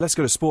Let's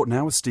go to sport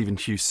now with Stephen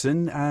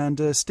Hewson.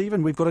 And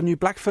Stephen, we've got a new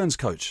Black Ferns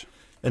coach.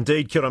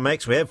 Indeed, kia ora,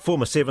 Max. We have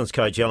former Sevens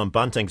coach Alan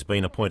Bunting's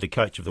been appointed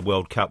coach of the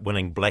World Cup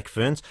winning Black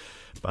Ferns.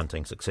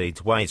 Bunting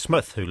succeeds Wayne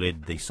Smith, who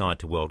led the side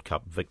to World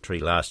Cup victory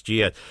last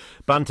year.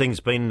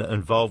 Bunting's been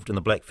involved in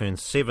the Black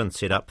Ferns Sevens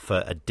set-up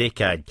for a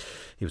decade.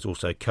 He was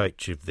also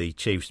coach of the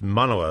Chiefs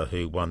Manawa,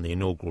 who won the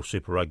inaugural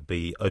Super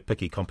Rugby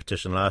Opiki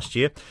competition last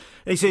year.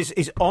 He says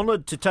he's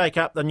honoured to take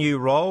up the new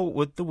role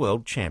with the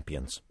world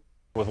champions.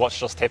 With what's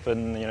just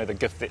happened, the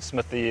gift that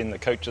Smithy and the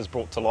coaches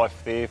brought to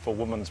life there for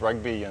women's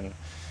rugby, and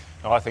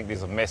I think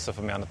there's a massive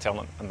amount of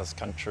talent in this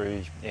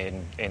country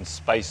and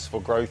space for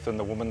growth in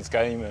the women's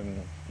game,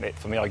 and that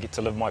for me I get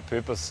to live my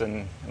purpose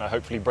and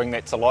hopefully bring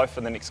that to life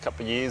in the next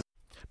couple of years.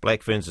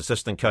 Black Ferns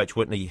assistant coach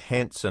Whitney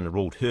Hansen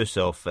ruled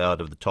herself out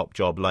of the top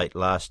job late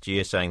last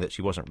year, saying that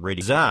she wasn't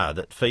ready. Bizarre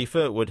that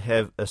FIFA would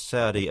have a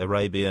Saudi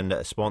Arabian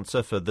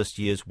sponsor for this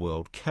year's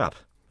World Cup.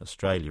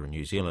 Australia and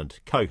New Zealand,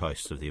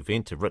 co-hosts of the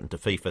event, have written to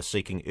FIFA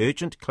seeking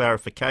urgent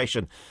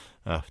clarification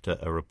after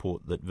a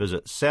report that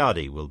Visit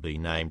Saudi will be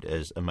named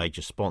as a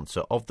major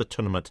sponsor of the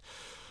tournament.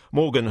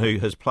 Morgan, who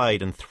has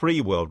played in 3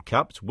 World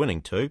Cups,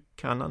 winning 2,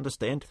 can't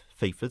understand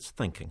FIFA's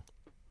thinking.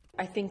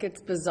 I think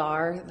it's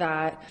bizarre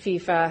that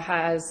FIFA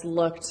has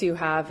looked to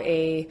have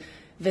a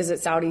Visit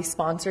Saudi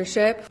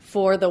sponsorship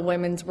for the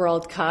Women's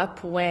World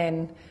Cup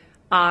when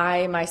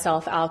I,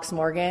 myself, Alex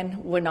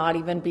Morgan, would not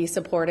even be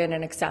supported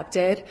and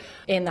accepted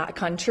in that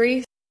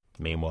country.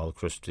 Meanwhile,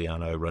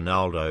 Cristiano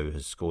Ronaldo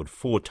has scored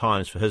 4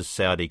 times for his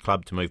Saudi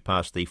club to move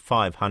past the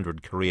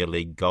 500 career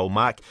league goal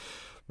mark.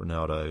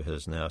 Ronaldo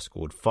has now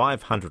scored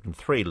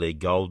 503 league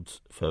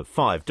goals for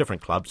 5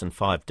 different clubs in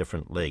 5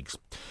 different leagues.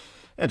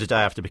 And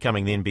today, after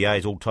becoming the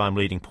NBA's all-time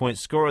leading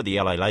points scorer,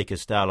 the LA Lakers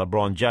star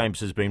LeBron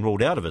James has been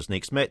ruled out of his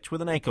next match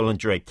with an ankle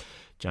injury.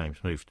 James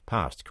moved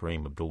past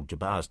Kareem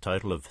Abdul-Jabbar's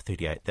total of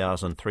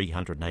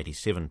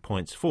 38,387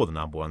 points for the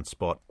number 1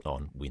 spot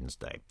on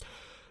Wednesday.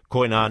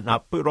 Koina na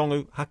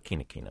Purongu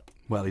hakinakina.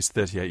 Well, he's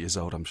 38 years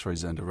old. I'm sure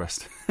he's earned a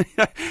rest.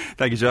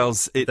 Thank you,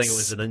 Giles. I think it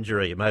was an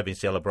injury. It may have been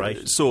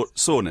celebration.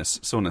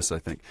 Soreness, I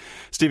think.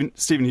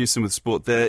 Stephen Hewson with sport there.